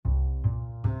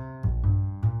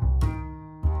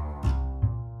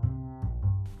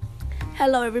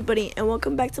Hello, everybody, and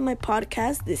welcome back to my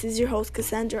podcast. This is your host,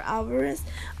 Cassandra Alvarez.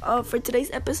 For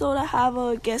today's episode, I have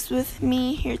a guest with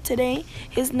me here today.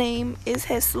 His name is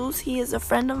Jesus. He is a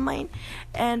friend of mine,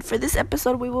 and for this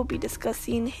episode, we will be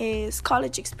discussing his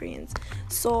college experience.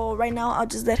 So right now, I'll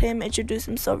just let him introduce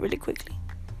himself really quickly.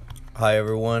 Hi,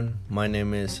 everyone. My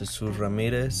name is Jesus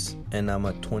Ramirez, and I'm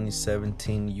a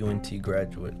 2017 UNT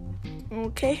graduate.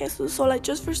 Okay, Jesus. So,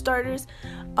 just for starters,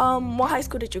 what high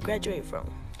school did you graduate from?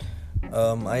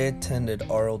 I attended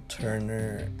R.L.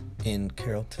 Turner in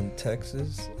Carrollton,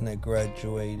 Texas, and I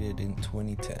graduated in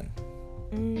 2010.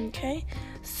 Okay.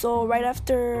 So, right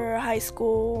after high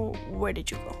school, where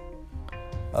did you go?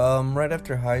 Right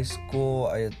after high school,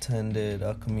 I attended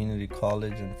a community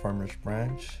college in Farmers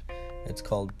Branch. It's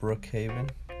called Brookhaven.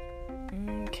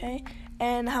 Okay.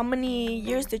 And how many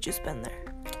years did you spend there?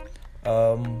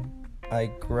 I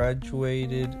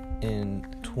graduated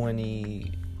in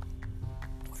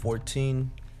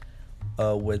 2014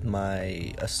 with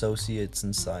my associates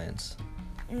in science.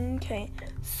 Okay.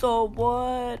 So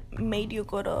what made you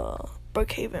go to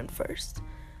Brookhaven first?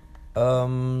 A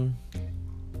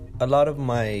lot of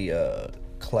my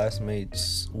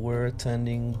classmates were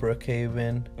attending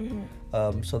Brookhaven.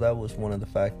 So that was one of the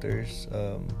factors.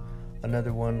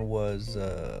 Another one was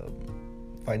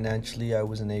financially, I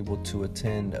wasn't able to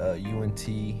attend UNT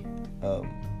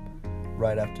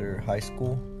right after high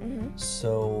school.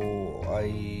 So I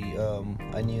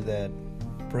knew that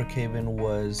Brookhaven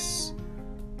was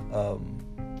a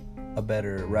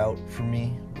better route for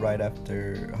me right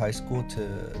after high school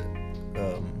to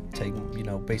take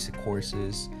basic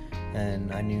courses,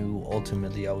 and I knew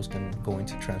ultimately I was going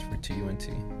to transfer to UNT.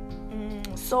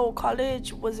 So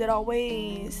college, was it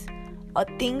always a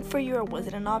thing for you, or was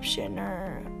it an option,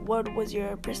 or what was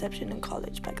your perception in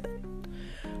college back then?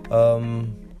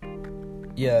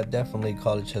 Yeah, definitely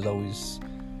college has always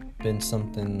been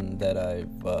something that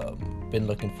I've been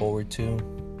looking forward to,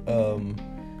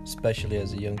 especially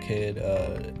as a young kid.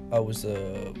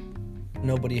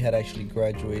 Nobody had actually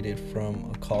graduated from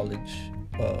a college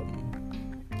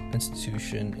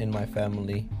institution in my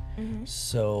family,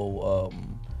 so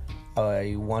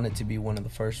I wanted to be one of the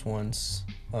first ones.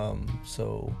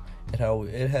 So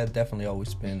it had definitely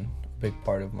always been a big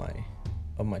part of my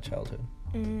childhood.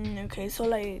 Okay, so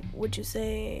would you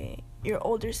say your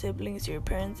older siblings, your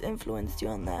parents influenced you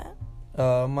on that?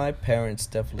 My parents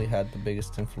definitely had the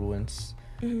biggest influence.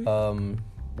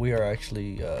 We are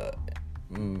actually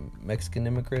Mexican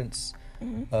immigrants.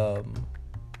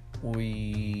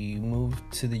 We moved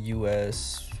to the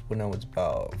U.S. when I was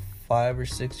about 5 or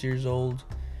 6 years old,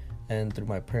 and through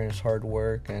my parents' hard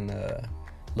work and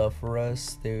love for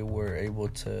us, they were able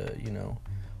to,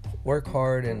 work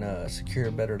hard and secure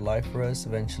a better life for us.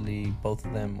 Eventually, both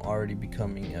of them already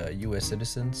becoming U.S.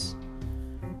 citizens.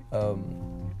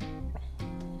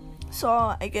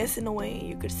 So I guess in a way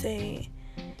you could say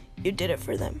you did it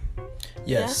for them.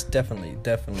 Yes, yeah? Definitely.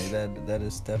 That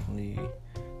is definitely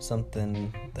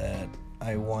something that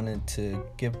I wanted to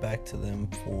give back to them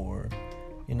for,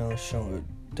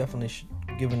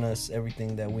 giving us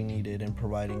everything that we needed and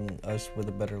providing us with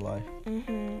a better life.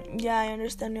 Yeah, I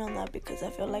understand you on that, because I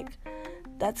feel like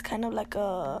that's kind of like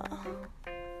a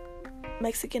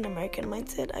Mexican American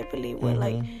mindset, I believe, where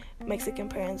Mexican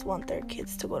parents want their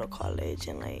kids to go to college,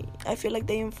 and I feel like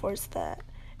they enforce that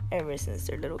ever since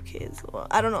they're little kids. Well,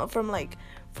 I don't know, from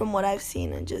what I've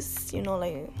seen, and just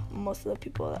most of the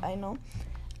people I know,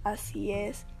 así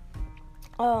es.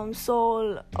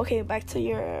 So okay, back to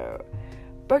your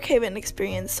Brookhaven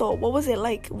experience. So what was it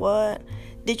like? What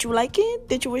did you like it?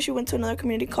 Did you wish you went to another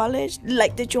community college?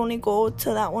 Did you only go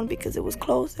to that one because it was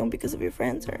close and because of your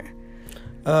friends, or?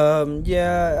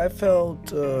 Yeah, I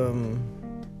felt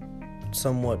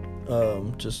somewhat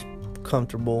just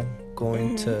comfortable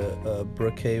going to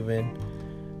Brookhaven.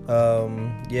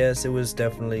 Yes, it was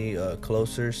definitely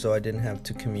closer, so I didn't have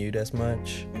to commute as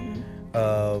much.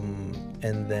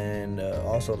 And then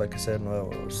also, like I said,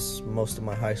 most of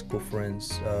my high school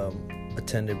friends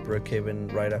attended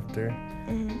Brookhaven right after.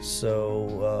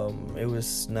 So it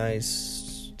was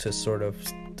nice to sort of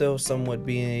still somewhat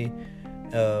be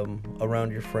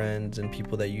around your friends and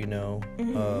people that you know.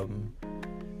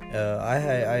 I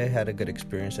had a good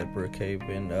experience at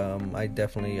Brookhaven. I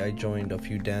joined a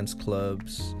few dance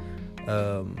clubs.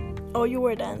 Oh, you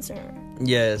were a dancer?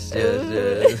 Yes.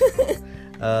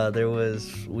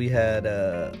 We had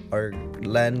our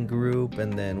Latin group,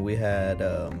 and then we had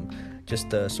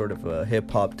just a sort of a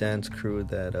hip-hop dance crew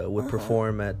that would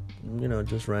perform at,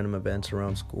 just random events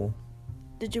around school.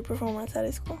 Did you perform outside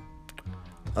of school?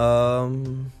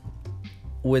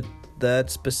 With that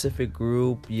specific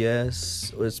group,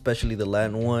 yes, especially the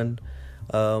Latin one.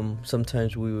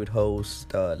 Sometimes we would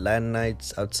host Latin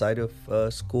nights outside of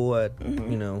school at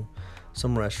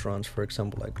some restaurants, for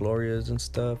example, like Gloria's and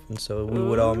stuff. And so we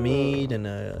would all meet and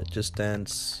just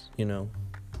dance,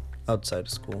 outside of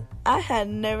school. I had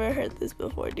never heard this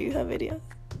before. Do you have videos?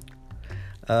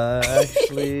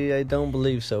 Actually, I don't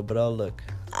believe so, but I'll look.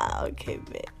 Okay,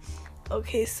 babe.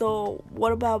 Okay, so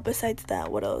what about besides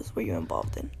that? What else were you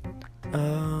involved in?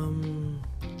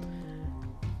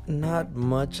 Not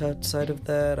much outside of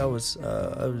that. I was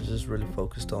just really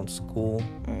focused on school.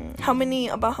 How many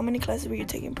classes were you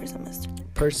taking per semester?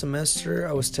 Per semester,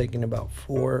 I was taking about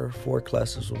four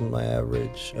classes was my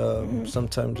average.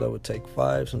 Sometimes I would take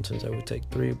 5, sometimes I would take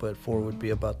 3, but 4 would be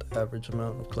about the average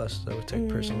amount of classes I would take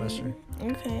per semester.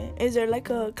 Okay. Is there like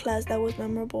a class that was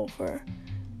memorable for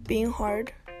being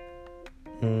hard?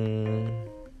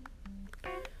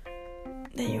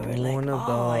 Then you were like,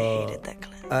 I hated that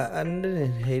class. I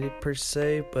didn't hate it per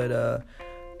se, but I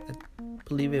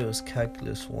believe it was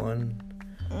Calculus 1.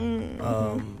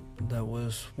 That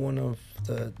was one of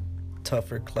the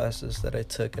tougher classes that I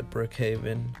took at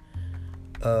Brookhaven.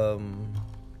 I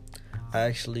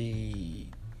actually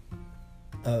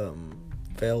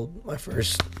failed my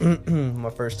first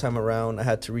time around. I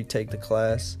had to retake the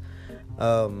class.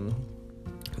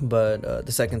 But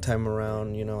the second time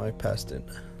around, I passed it.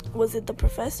 Was it the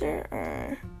professor,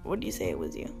 or would you say it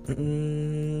was you?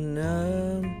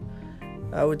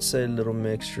 I would say a little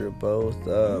mixture of both.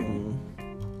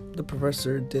 The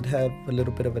professor did have a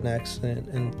little bit of an accent,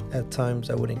 and at times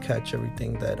I wouldn't catch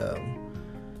everything that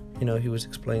he was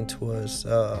explaining to us.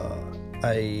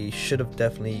 I should have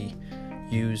definitely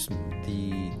used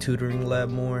the tutoring lab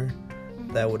more.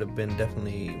 That would have been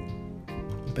definitely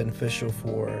beneficial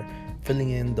for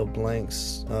filling in the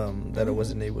blanks that I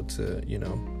wasn't able to,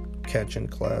 catch in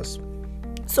class.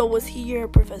 So was he your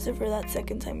professor for that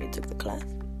second time you took the class?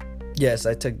 Yes,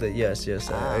 I took the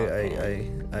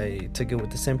okay. I took it with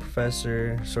the same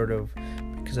professor, sort of,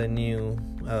 because I knew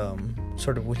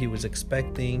sort of what he was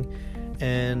expecting.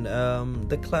 And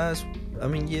the class,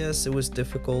 yes, it was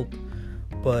difficult,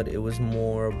 but it was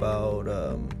more about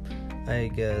I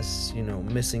guess,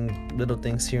 missing little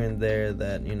things here and there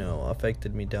that,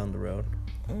 affected me down the road.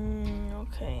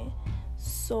 Okay.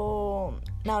 So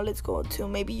now let's go to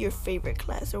maybe your favorite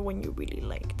class or one you really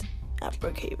liked at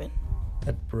Brookhaven.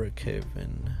 At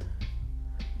Brookhaven,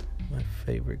 my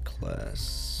favorite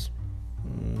class.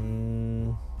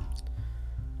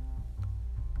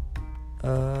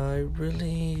 I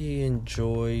really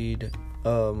enjoyed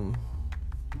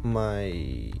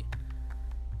my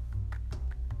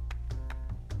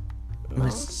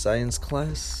science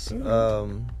class.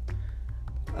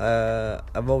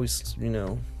 I've always,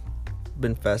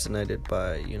 been fascinated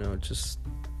by, just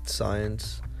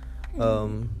science.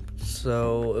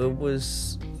 So it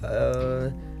was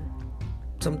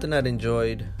something I'd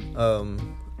enjoyed.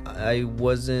 I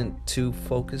wasn't too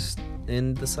focused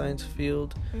in the science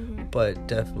field, but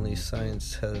definitely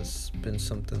science has been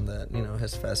something that,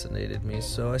 has fascinated me.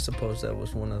 So I suppose that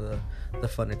was one of the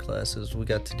funner classes. We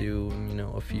got to do,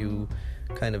 a few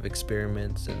kind of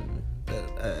experiments, and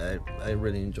that I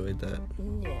really enjoyed that.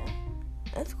 Yeah,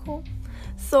 that's cool.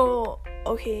 So,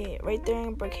 okay, right there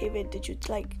in Brookhaven, did you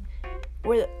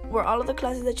were all of the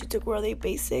classes that you took, were they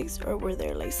basics, or were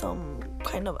there like some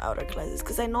kind of outer classes?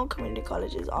 Because I know community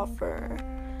colleges offer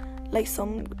like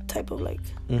some type of I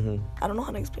don't know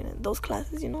how to explain it, those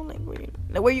classes,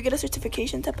 where you get a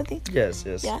certification type of thing. Yes.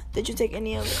 Yeah. Did you take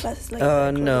any of the classes like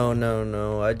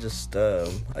no. I just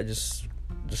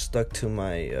stuck to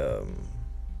my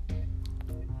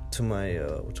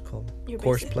what's it called, your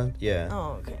course basic plan. Yeah.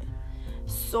 Oh, okay.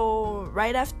 So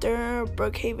right after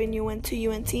Brookhaven you went to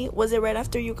UNT. Was it right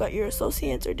after you got your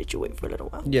associates, or did you wait for a little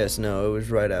while? Yes, no, it was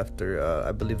right after.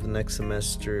 I believe the next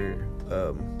semester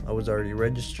I was already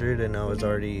registered and I was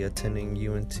already attending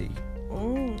UNT.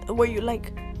 Were you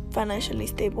financially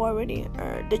stable already,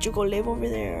 or did you go live over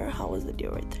there, or how was the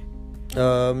deal right there?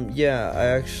 Yeah, I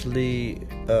actually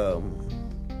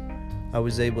I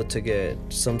was able to get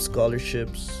some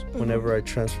scholarships whenever I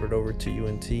transferred over to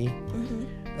UNT.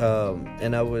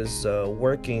 And I was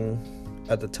working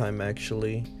at the time,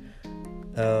 actually.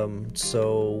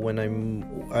 So when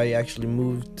I actually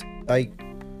moved, I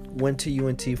went to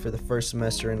UNT for the first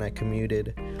semester and I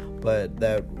commuted, but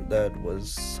that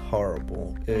was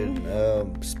horrible.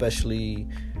 Especially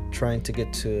trying to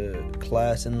get to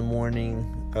class in the morning.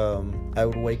 I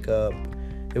would wake up.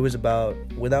 It was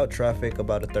without traffic,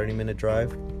 about a 30-minute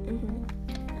drive.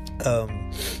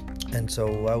 And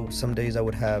so some days I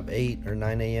would have 8 or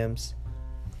 9 a.m.s.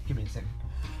 Give me a second.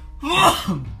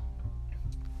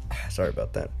 Sorry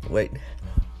about that. Wait.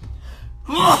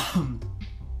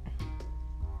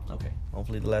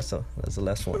 hopefully that's the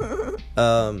last one.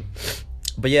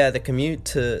 But yeah, the commute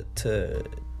to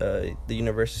the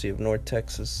University of North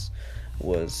Texas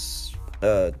was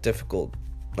difficult,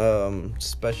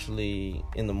 especially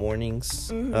in the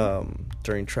mornings,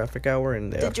 during traffic hour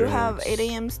and the Did afternoons. you have 8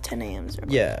 a.m.s, 10 a.m.s? Or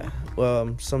Yeah.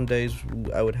 Some days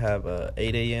I would have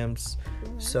 8 a.m.s.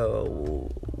 So,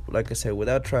 like I said,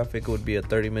 without traffic, it would be a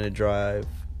 30-minute drive.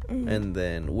 And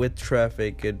then with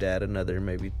traffic, it'd add another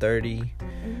maybe 30.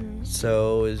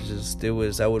 So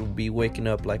I would be waking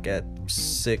up like at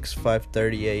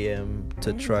 5:30 a.m.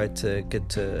 to try to get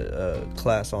to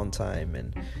class on time,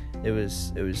 and it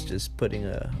was just putting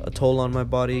a toll on my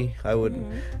body. I would,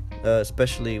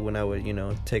 especially when I would,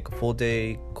 take a full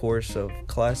day course of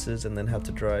classes and then have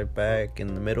to drive back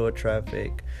in the middle of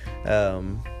traffic.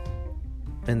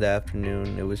 In the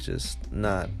afternoon, it was just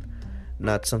not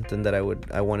something that I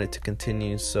wanted to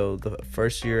continue. So the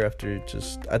first year after,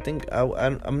 I think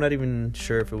I'm not even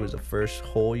sure if it was the first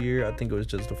whole year. I think it was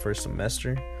just the first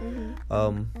semester.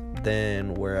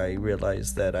 Then where I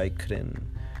realized that I couldn't.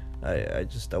 I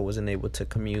wasn't able to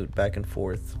commute back and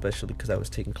forth, especially because I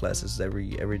was taking classes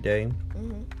every day.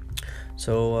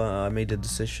 So I made the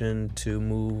decision to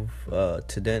move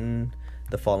to Denton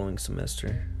the following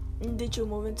semester. Did you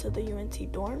move into the UNT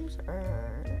dorms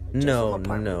or No.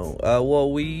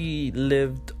 Well, we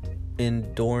lived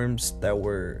in dorms that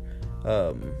were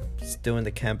still in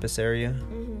the campus area.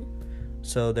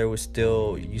 So there was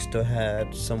you still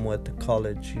had somewhat the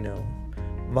college,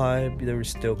 vibe. There was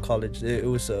still college. It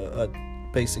was a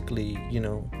basically,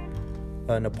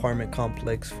 an apartment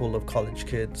complex full of college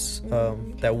kids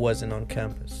that wasn't on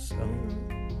campus. So.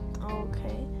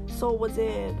 Okay. So was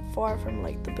it far from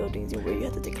like the buildings where you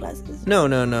had to take classes? No.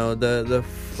 The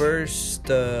first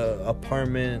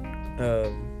apartment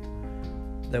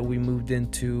that we moved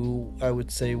into, I would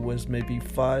say, was maybe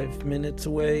 5 minutes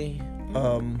away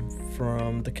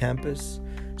from the campus.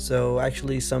 So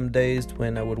actually, some days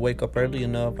when I would wake up early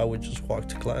enough, I would just walk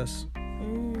to class.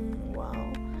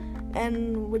 Wow.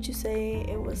 And would you say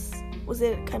it was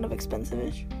it kind of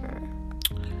expensive-ish?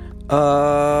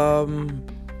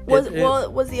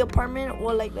 Was the apartment,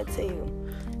 well, like, let's say,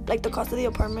 like, the cost of the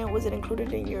apartment, was it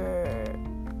included in your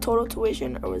total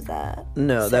tuition, or was that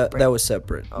separate? that was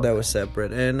separate. Okay. That was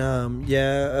separate. And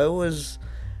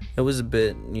it was a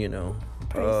bit,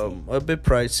 a bit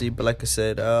pricey, but like I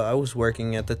said, I was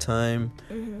working at the time.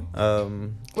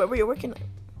 Where were you working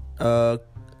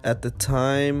at the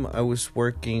time I was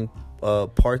working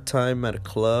part-time at a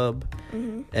club,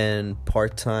 and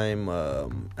part-time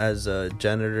as a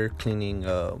janitor cleaning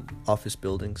office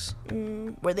buildings.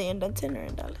 Were they in Denton or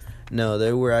in Dallas? No,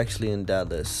 they were actually in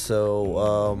Dallas.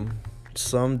 So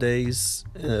some days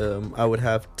I would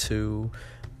have to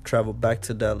travel back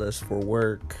to Dallas for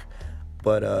work,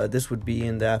 but this would be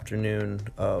in the afternoon,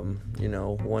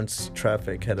 once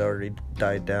traffic had already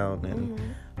died down, and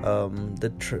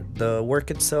the work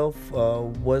itself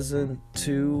wasn't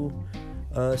too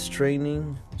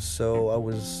straining, so I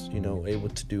was able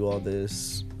to do all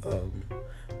this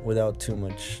without too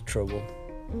much trouble.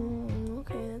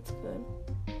 Okay, that's good.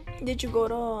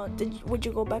 Would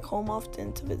you go back home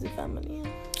often to visit family?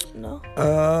 No?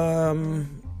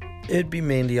 It'd be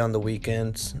mainly on the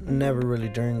weekends, never really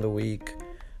during the week.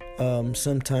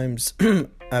 Sometimes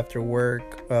after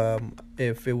work,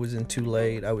 if it wasn't too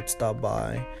late, I would stop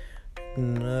by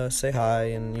and say hi,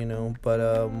 and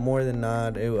but more than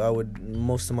not, I would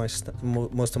most of my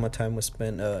time was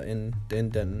spent in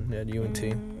Denton at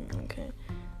UNT. Okay.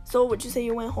 So would you say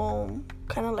you went home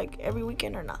kind of like every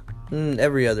weekend or not?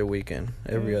 Every other weekend.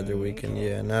 Okay.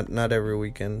 Yeah, not every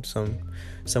weekend.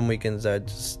 Some weekends it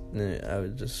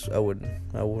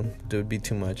would be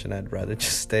too much, and I'd rather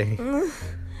just stay.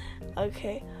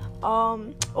 Okay.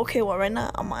 Okay, well, right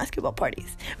now I'm gonna ask you about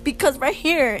parties, because right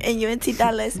here in UNT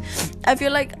Dallas, I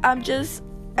feel like I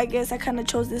guess I kind of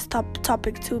chose this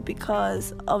topic too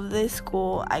because of this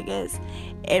school. I guess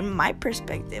in my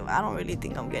perspective, I don't really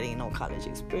think I'm getting no college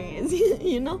experience.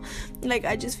 Like,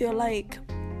 I just feel like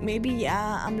maybe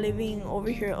I'm living over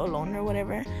here alone or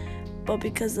whatever, but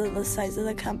because of the size of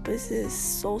the campus is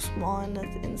so small, and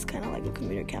it's kind of like a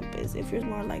commuter campus. If you're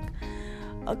more like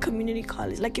a community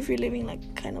college, like if you're living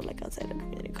like kind of like outside of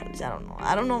community college,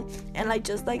 I don't know, and like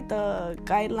just like the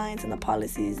guidelines and the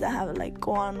policies that have like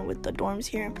go on with the dorms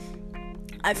here,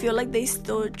 I feel like they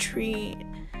still treat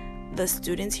the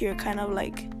students here kind of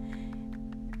like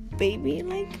baby,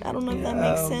 like, I don't know if that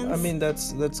makes sense. I mean,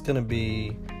 that's gonna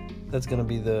be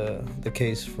the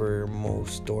case for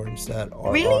most dorms that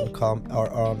are really?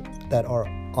 that are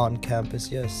on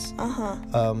campus. Yes.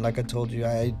 Uh-huh. Like I told you,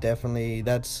 I definitely,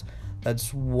 that's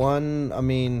that's one. I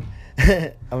mean,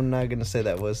 I'm not gonna say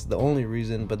that was the only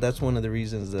reason, but that's one of the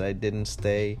reasons that I didn't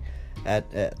stay at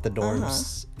the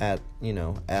dorms at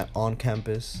on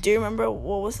campus. Do you remember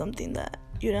what was something that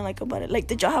you didn't like about it? Like,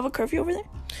 did y'all have a curfew over there?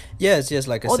 Yes,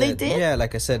 like I said. They did? Yeah,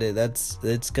 like I said, that's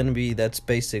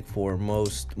basic for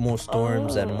most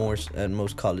dorms and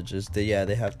most colleges. They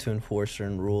have to enforce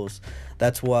certain rules.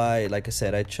 That's why, like I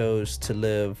said, I chose to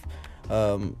live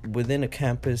within a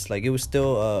campus. Like, it was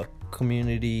still a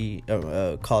community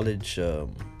college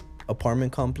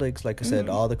apartment complex. Like I said,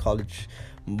 all the college,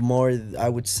 more, I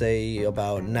would say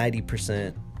about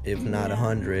 90%, if not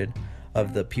 100,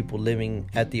 of the people living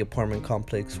at the apartment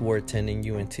complex were attending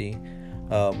UNT,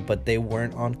 but they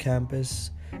weren't on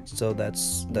campus. So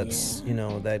that's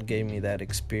that gave me that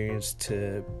experience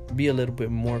to be a little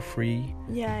bit more free.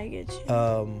 Yeah, I get you.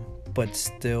 But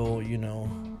still,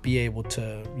 be able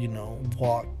to,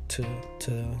 walk to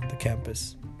the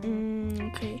campus.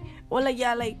 Okay. Well,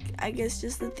 I guess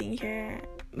just the thing here,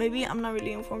 maybe I'm not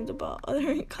really informed about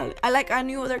other college. I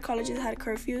knew other colleges had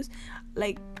curfews.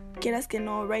 Like, quieras que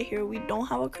no, right here we don't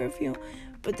have a curfew,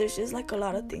 but there's just like a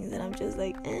lot of things that I'm just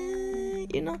like, y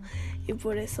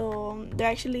por eso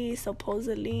they're actually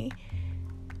supposedly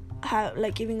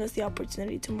giving us the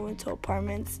opportunity to move into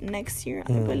apartments next year,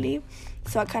 I believe.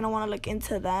 So I kind of want to look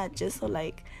into that, just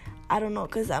so I don't know,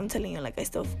 because I'm telling you, I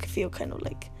still feel kind of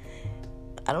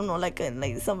I don't know,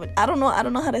 somebody, I don't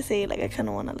know how to say it. I kind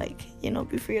of want to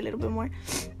be free a little bit more.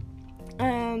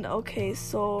 And okay,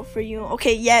 so for you,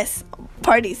 okay, yes,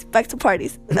 parties, back to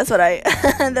parties. That's what I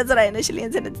initially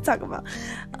intended to talk about.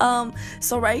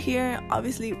 So right here,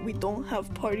 obviously we don't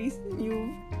have parties.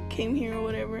 You came here or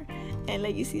whatever, and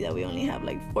you see that we only have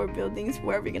 4 buildings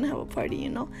where we're gonna have a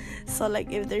party, so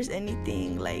if there's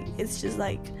anything, it's just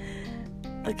a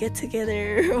get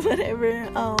together or whatever,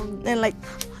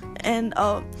 and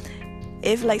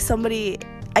if somebody,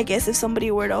 I guess if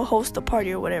somebody were to host a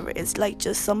party or whatever, it's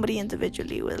just somebody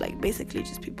individually with basically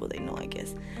just people they know, I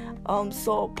guess.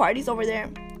 So parties over there,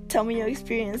 tell me your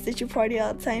experience. Did you party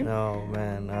all the time? No,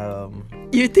 man.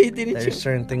 You did, didn't you? There's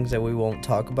certain things that we won't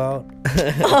talk about.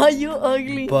 Oh, you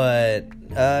ugly. But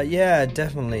yeah,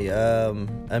 definitely.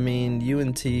 I mean,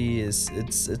 UNT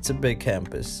it's a big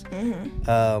campus.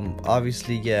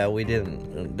 Obviously, yeah,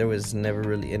 there was never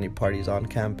really any parties on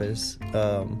campus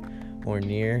or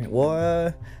near.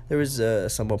 Well, there was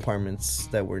some apartments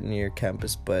that were near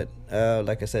campus, but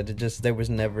like I said, there was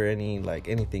never any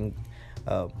anything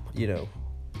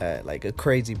like a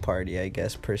crazy party, I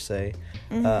guess, per se,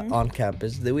 on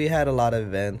campus. We had a lot of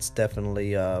events,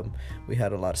 definitely. We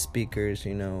had a lot of speakers,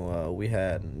 we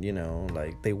had,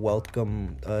 they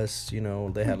welcomed us,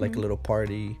 they had a little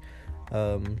party.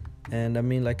 And I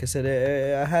mean, like I said,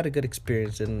 I had a good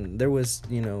experience, and there was,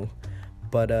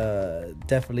 but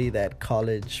definitely that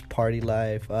college party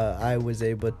life, I was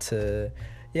able to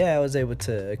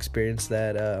experience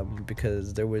that,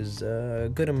 because there was a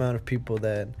good amount of people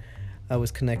that I was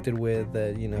connected with,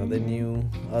 that they knew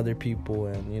other people,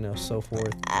 and so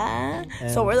forth.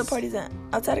 So where are the parties at?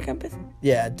 Outside of campus?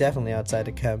 Yeah, definitely outside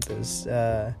of campus.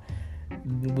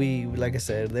 We, like I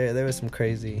said, there was some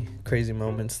crazy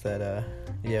moments that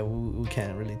we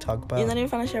can't really talk about. You're not even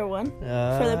trying to share one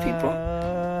for the people?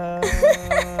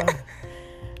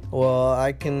 Well,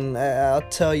 I'll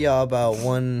tell y'all about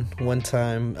one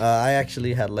time. I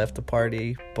actually had left the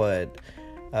party, but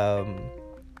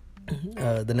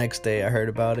the next day I heard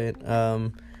about it.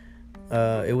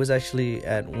 It was actually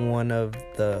at one of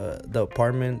the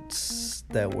apartments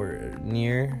that were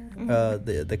near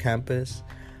the campus.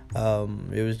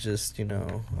 It was just,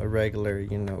 a regular,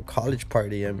 college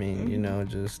party. I mean,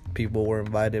 just people were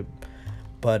invited.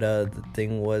 But the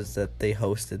thing was that they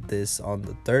hosted this on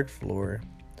the 3rd floor.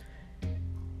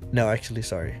 No, actually,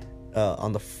 sorry.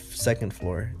 On the 2nd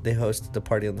floor. They hosted the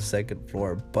party on the 2nd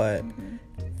floor, but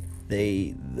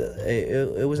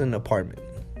it was an apartment,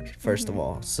 first of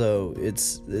all. So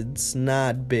it's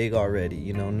not big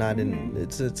already, not in,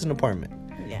 it's an apartment.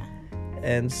 Yeah.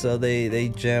 And so they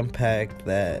jam-packed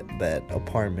that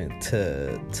apartment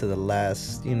to the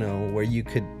last, where you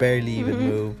could barely even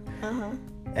move.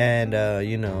 And I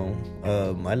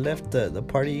left the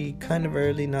party kind of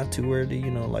early, not too early,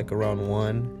 around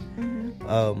 1.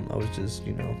 I was just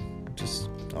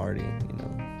already,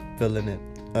 feeling it.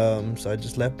 So I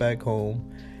just left back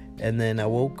home, and then I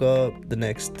woke up the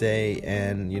next day,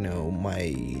 and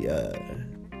my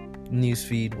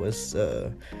newsfeed was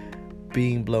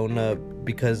being blown up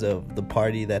because of the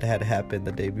party that had happened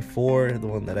the day before, the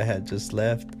one that I had just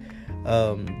left.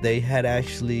 They had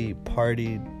actually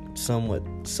partied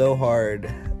so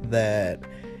hard that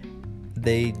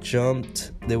they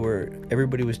jumped.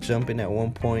 Everybody was jumping at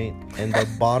one point, and the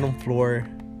bottom floor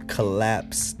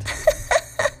collapsed.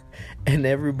 And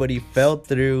everybody fell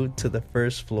through to the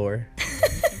first floor.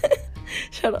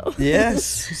 Shut up. Yes,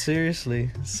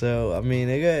 seriously. So I mean,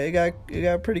 it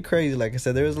got pretty crazy. Like I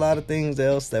said, there was a lot of things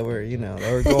else that were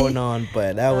going on,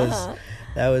 but that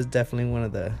was definitely one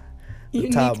of the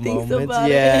top moments.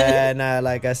 Yeah, nah,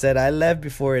 like I said, I left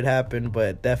before it happened,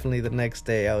 but definitely the next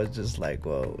day I was just like,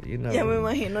 whoa, Yeah, me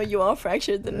imagino you all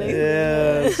fractured the next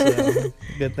day. Yeah, so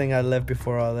good thing I left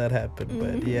before all that happened.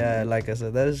 But yeah, like I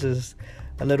said, that is just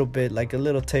a little bit, like a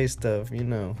little taste of,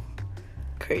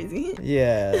 crazy.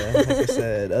 Yeah, like I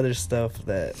said, other stuff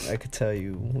that I could tell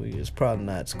you is probably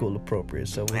not school appropriate,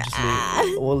 so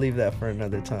we'll leave that for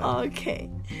another time. Okay.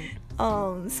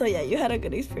 So yeah, you had a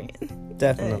good experience.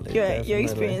 Definitely. Your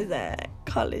experience at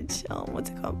college, what's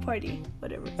it called? Party,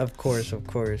 whatever. Of course.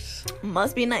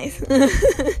 Must be nice.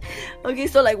 Okay,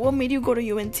 so like, what made you go to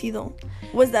UNT though?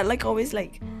 Was that like always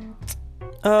like,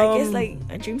 I guess like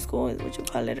a dream school is what you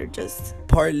call it, or just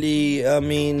partly? I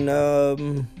mean,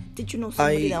 did you know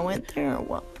somebody that went there, or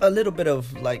what? A little bit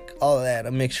of like all of that,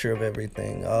 a mixture of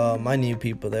everything. I knew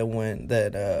people that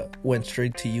went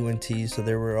straight to UNT, so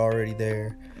they were already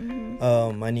there.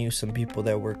 I knew some people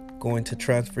that were going to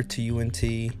transfer to UNT.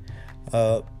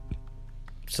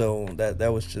 So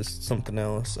that was just something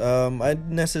else. I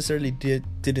necessarily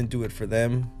didn't do it for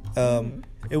them.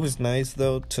 It was nice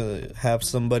though to have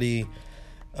somebody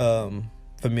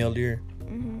familiar.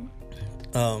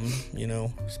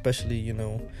 Especially,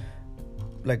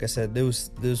 like I said, this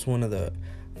was one of the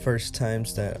first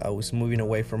times that I was moving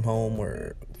away from home,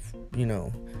 or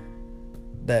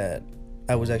that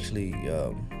I was actually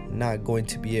not going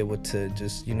to be able to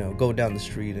just go down the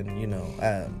street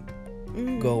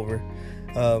and go over.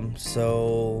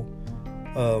 So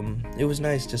it was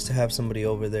nice just to have somebody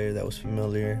over there that was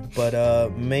familiar.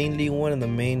 But mainly one of the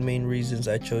main reasons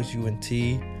I chose UNT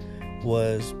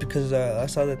was because I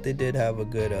saw that they did have a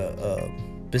good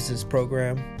business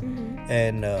program.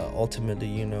 And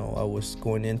ultimately, I was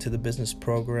going into the business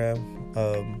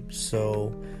program,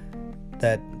 so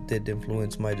that did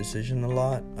influence my decision a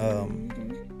lot.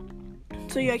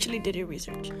 So you actually did your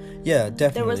research? Yeah,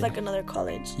 definitely. There was like another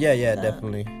college? Yeah,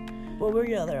 definitely. What were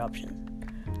your other options?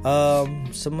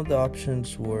 Some of the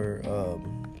options were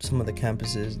some of the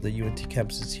campuses, the UNT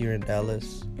campuses here in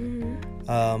Dallas.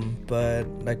 But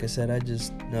like I said, I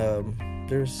just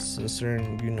there's a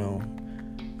certain,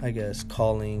 I guess,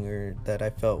 calling or that I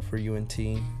felt for UNT.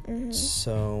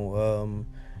 So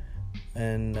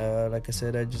and like I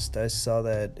said, I saw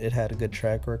that it had a good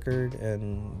track record,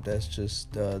 and that's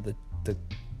just the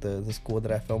school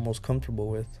that I felt most comfortable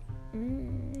with.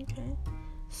 Okay.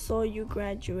 So you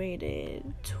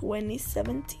graduated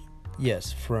 2017?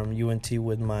 Yes, from UNT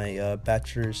with my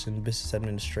bachelor's in business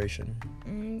administration.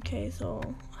 Okay, so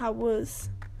how were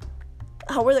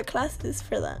the classes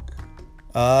for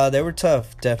that? They were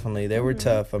tough, definitely. They were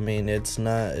tough. I mean, it's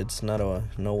not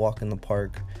no walk in the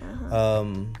park.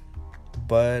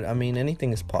 But I mean,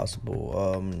 anything is possible.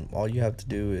 All you have to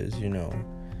do is,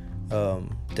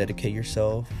 dedicate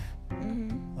yourself.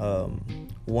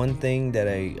 One thing that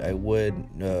I would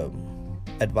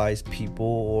advise people,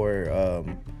 or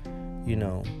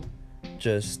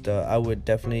just I would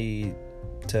definitely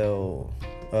tell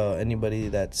anybody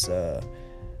that's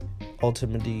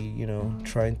ultimately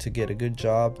trying to get a good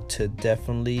job to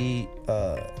definitely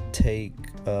take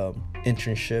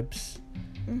internships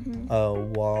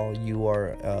while you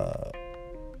are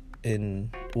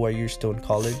while you're still in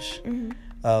college.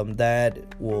 That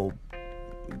will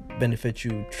benefit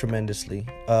you tremendously.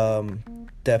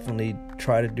 Definitely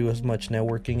try to do as much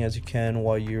networking as you can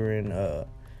while you're in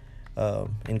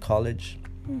college.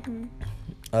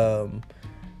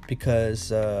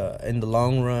 Because in the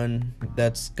long run,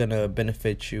 that's gonna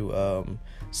benefit you.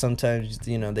 Sometimes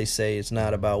they say it's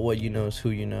not about what you know, it's who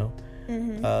you know.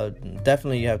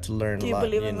 Definitely you have to learn a lot. Do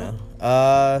you believe in that?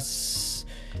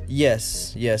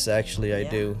 Yes, actually I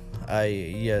do.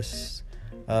 Yes.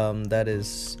 That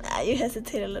is. You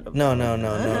hesitate a little bit.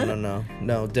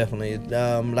 No, definitely.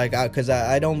 Because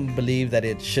I don't believe that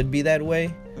it should be that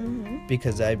way.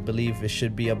 Because I believe it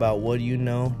should be about what you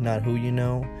know, not who you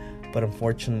know. But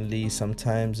unfortunately,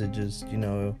 sometimes it just,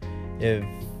 if,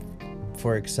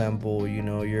 for example,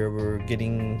 you're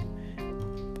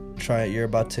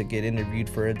about to get interviewed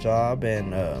for a job,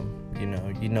 and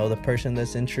the person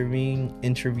that's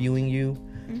interviewing you.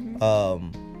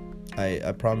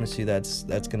 I promise you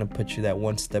that's gonna put you that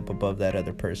one step above that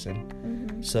other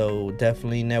person. So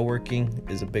definitely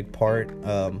networking is a big part.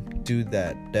 Do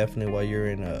that definitely while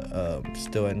you're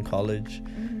still in college.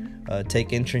 take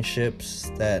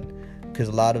internships, that because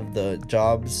a lot of the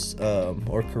jobs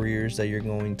or careers that you're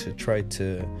going to try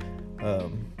to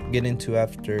get into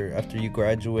after you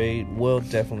graduate will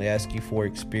definitely ask you for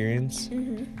experience.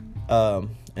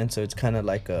 And so it's kind of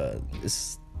like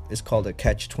it's called a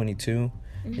catch-22.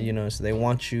 So they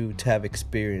want you to have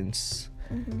experience,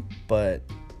 but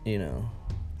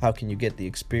how can you get the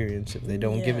experience if they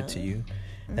don't give it to you?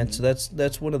 And so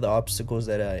that's one of the obstacles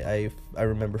that I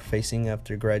remember facing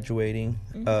after graduating.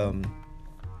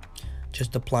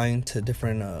 Just applying to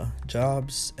different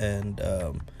jobs and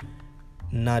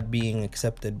not being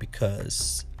accepted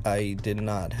because I did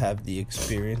not have the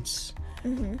experience.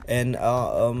 And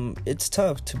it's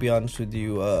tough, to be honest with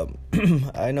you.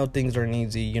 I know things aren't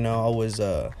easy. I was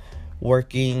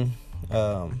working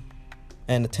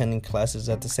and attending classes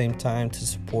at the same time to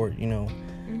support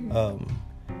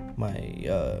my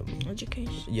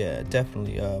education. Yeah,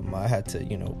 definitely. I had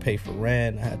to pay for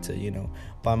rent. I had to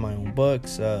buy my own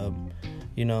books.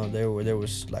 There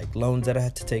was like loans that I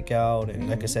had to take out, and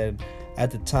like I said,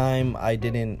 at the time I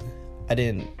didn't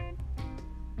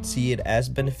see it as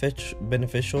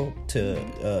beneficial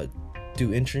to do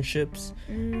internships,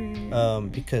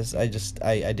 because I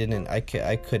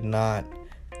could not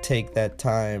take that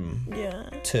time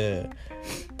to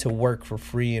work for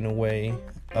free in a way.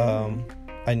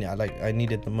 I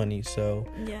needed the money, so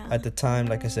at the time,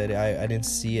 like I said, I didn't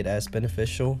see it as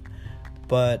beneficial.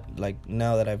 But like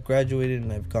now that I've graduated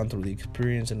and I've gone through the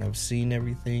experience and I've seen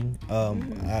everything,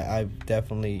 I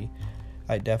definitely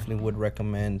would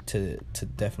recommend to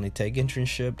definitely take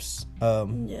internships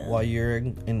while you're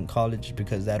in college,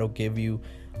 because that'll give you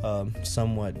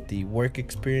somewhat the work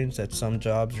experience that some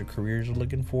jobs or careers are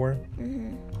looking for,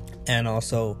 and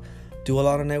also do a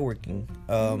lot of networking.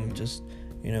 Just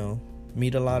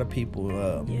meet a lot of people.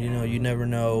 You never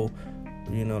know.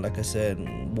 Like I said,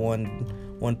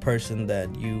 one person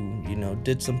that you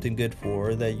did something good for,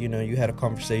 or that you had a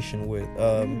conversation with,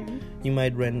 you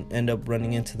might end up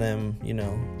running into them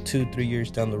 2-3 years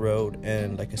down the road,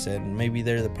 and like I said, maybe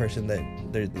they're the person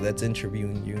that's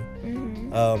interviewing you.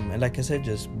 And like I said,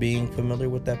 just being familiar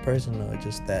with that person,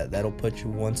 just that'll put you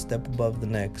one step above the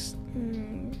next.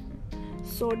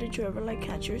 So did you ever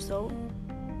catch yourself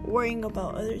worrying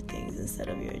about other things instead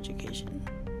of your education?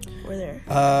 Were there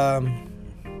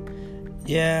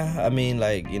yeah, I mean,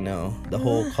 the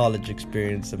whole college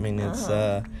experience, I mean, it's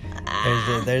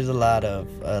there's a lot of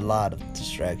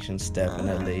distractions,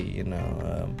 definitely.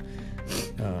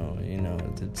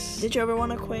 It's, did you ever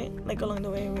want to quit, along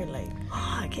the way, where you're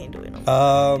I can't do it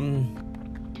no more?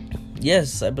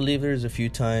 Yes, I believe there's a few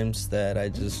times that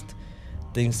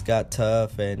things got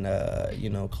tough, and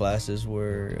classes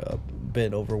were a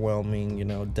bit overwhelming.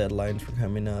 Deadlines were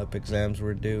coming up, exams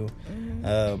were due.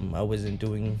 I wasn't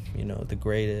doing the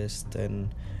greatest,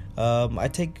 and I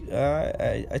take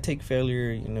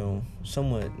failure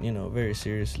somewhat very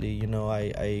seriously.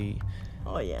 I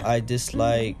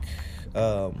dislike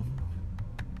I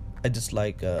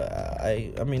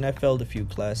failed a few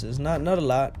classes, not a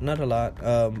lot,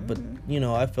 but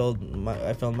I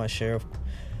failed my share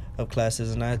of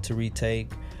classes, and I had to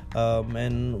retake,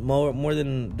 and more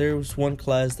than, there was one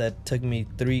class that took me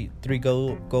three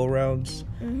go rounds,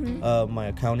 my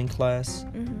accounting class,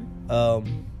 but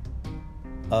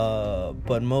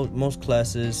most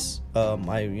classes,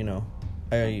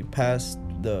 I passed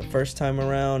the first time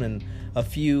around, and a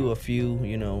few I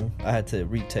had to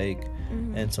retake.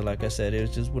 And so, like I said, it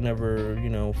was just whenever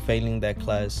failing that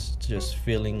class, just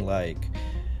feeling like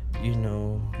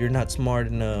you're not smart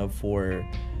enough, or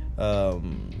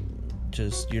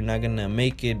just you're not gonna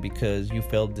make it because you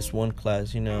failed this one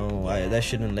class.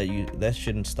 That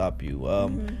shouldn't stop you.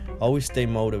 Always stay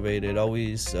motivated,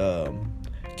 always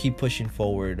keep pushing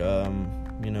forward.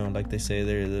 Like they say,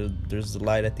 there's a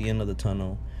light at the end of the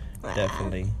tunnel.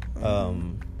 Definitely.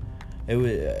 It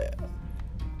would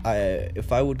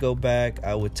if I would go back,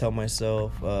 I would tell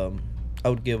myself, I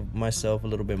would give myself a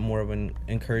little bit more of an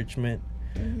encouragement,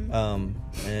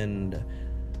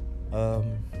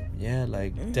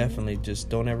 definitely just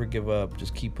don't ever give up.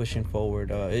 Just keep pushing forward.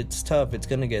 It's tough. It's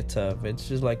gonna get tough. It's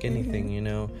just like anything,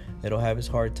 it'll have its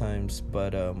hard times,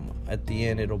 but at the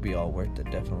end, it'll be all worth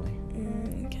it, definitely.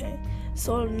 Okay.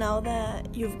 So now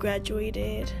that you've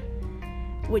graduated,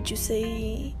 would you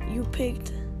say you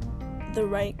picked the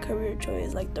right career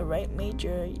choice, the right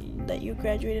major, that you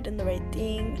graduated in the right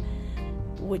thing?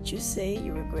 Would you say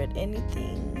you regret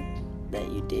anything that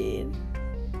you did?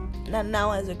 Not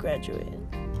now as a graduate,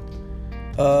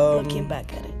 looking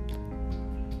back at it.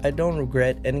 I don't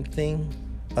regret anything.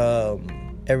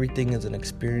 Everything is an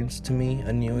experience to me,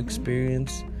 a new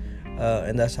experience,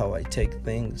 and that's how I take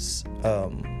things.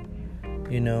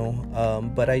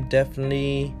 But I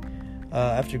definitely,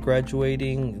 after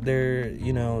graduating,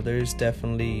 there's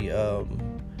definitely,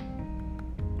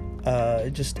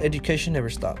 just education never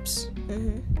stops.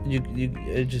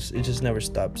 It just never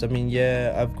stops. I mean,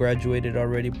 yeah, I've graduated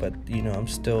already, but I'm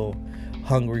still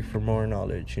hungry for more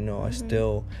knowledge.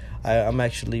 I'm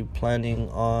actually planning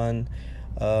on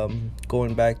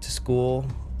going back to school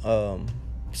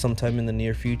sometime in the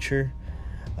near future.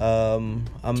 Do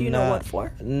you know what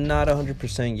for? Not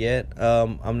 100% yet.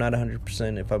 I'm not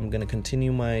 100% if I'm gonna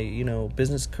continue my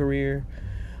business career,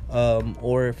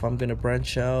 or if I'm gonna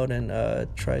branch out and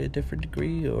try a different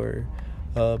degree, or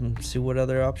see what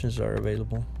other options are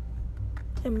available.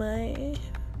 In my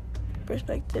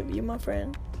perspective, you're my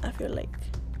friend. I feel like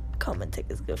common tech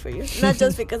is good for you. Not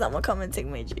just because I'm a common tech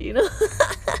major,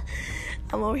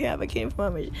 I'm over here advocating for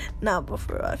my major. Nah, but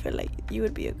for real, I feel like you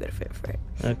would be a good fit for it.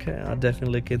 Okay, I'll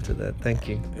definitely look into that. Thank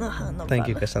you. No Thank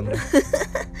you, problem. Cassandra.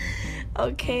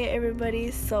 Okay, everybody.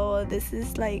 So this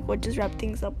is we'll just wrap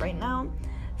things up right now.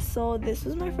 So this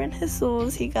was my friend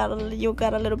Jesus. You got a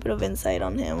little bit of insight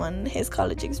on him, on his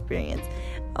college experience.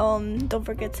 Don't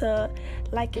forget to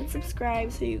like and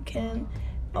subscribe so you can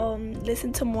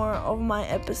listen to more of my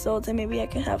episodes, and maybe I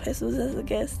can have Jesus as a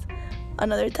guest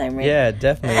another time, right? Yeah,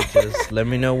 definitely. Just let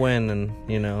me know when, and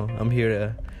I'm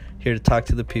here to talk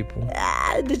to the people.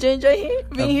 Did you enjoy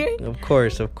being here? Of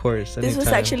course. Anytime. This was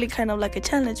actually kind of like a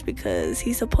challenge because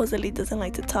he supposedly doesn't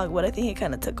like to talk, but I think he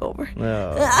kind of took over.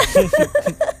 No.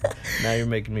 Now you're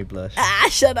making me blush.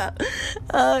 Shut up.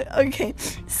 Okay,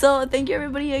 so thank you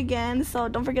everybody again. So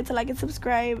don't forget to like and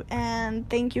subscribe, and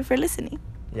thank you for listening.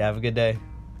 Yeah, have a good day.